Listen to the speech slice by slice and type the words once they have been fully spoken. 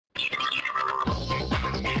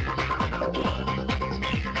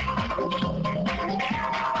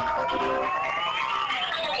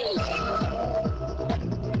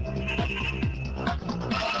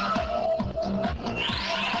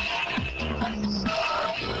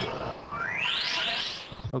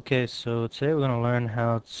Okay, so today we're going to learn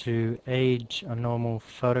how to age a normal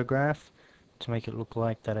photograph to make it look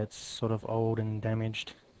like that it's sort of old and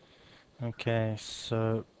damaged. Okay,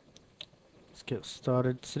 so let's get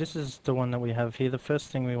started. So this is the one that we have here. The first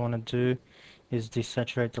thing we want to do is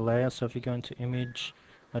desaturate the layer. So if you go into Image,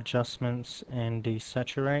 Adjustments, and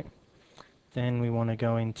Desaturate, then we want to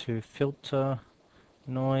go into Filter,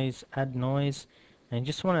 Noise, Add Noise, and you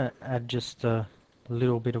just want to add just a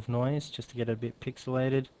little bit of noise just to get it a bit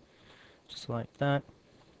pixelated, just like that.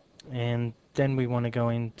 And then we want to go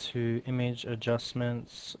into Image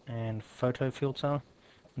Adjustments and Photo Filter,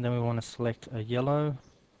 and then we want to select a yellow.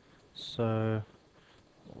 So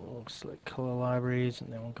we'll select Color Libraries,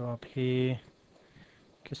 and then we'll go up here.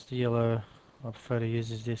 Guess the yellow I prefer to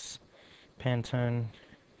use is this Pantone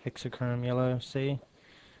Hexachrome Yellow. See,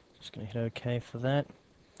 just gonna hit OK for that.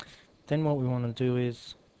 Then what we want to do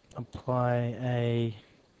is apply a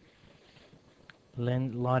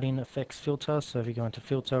lighting effects filter. So if you go into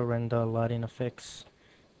Filter, Render, Lighting Effects,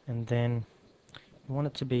 and then you want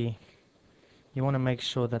it to be, you want to make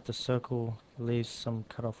sure that the circle leaves some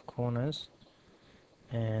cut off corners,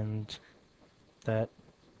 and that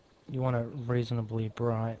you want it reasonably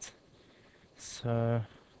bright. So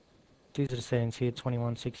these are the settings here,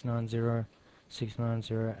 21, 690,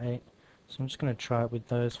 6908. So I'm just going to try it with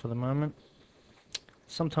those for the moment.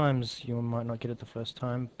 Sometimes you might not get it the first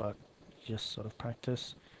time, but just sort of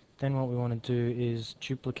practice. Then what we want to do is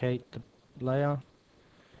duplicate the layer,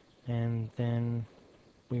 and then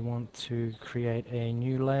we want to create a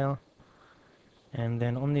new layer. And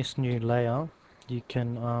then on this new layer, you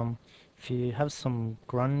can, if you have some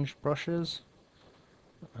grunge brushes,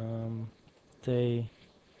 they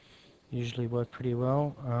usually work pretty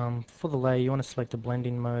well. For the layer, you want to select the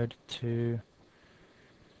blending mode to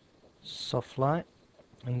soft light,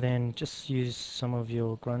 and then just use some of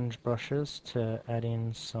your grunge brushes to add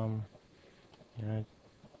in some,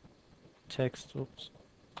 text. Oops.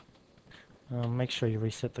 Make sure you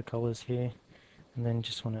reset the colors here, and then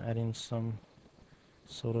just want to add in some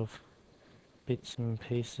sort of bits and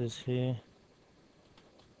pieces here,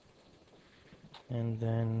 and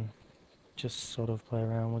then just sort of play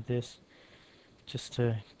around with this just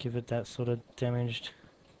to give it that sort of damaged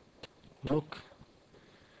look.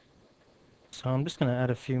 So I'm just going to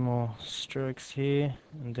add a few more strokes here,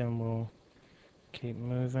 and then we'll keep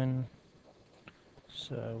moving.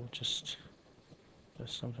 So we'll just do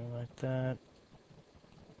something like that.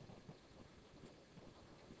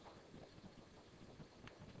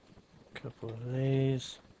 A couple of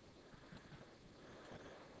these.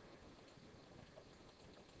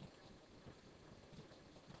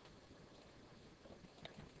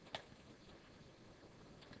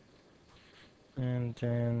 And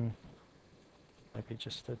then maybe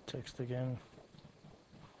just the text again.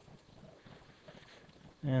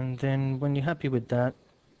 And then when you're happy with that,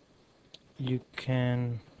 you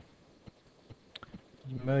can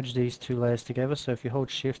merge these two layers together. So if you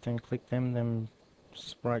hold shift and click them, then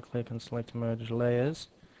right click and select merge layers,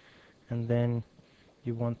 and then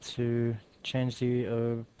you want to change the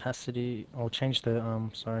opacity, or change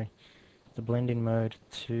the the blending mode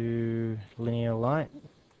to linear light,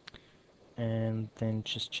 and then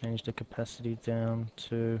just change the capacity down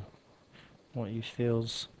to what you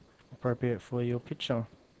feels appropriate for your picture.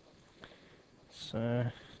 So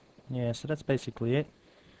yeah, so that's basically it.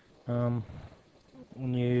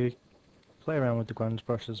 When you play around with the grunge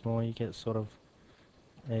brushes more, you get sort of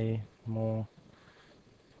a more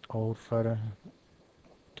old photo,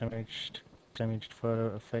 damaged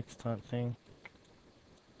photo effects type thing.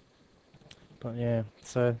 But yeah,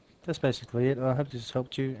 so that's basically it. I hope this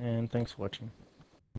helped you, and thanks for watching.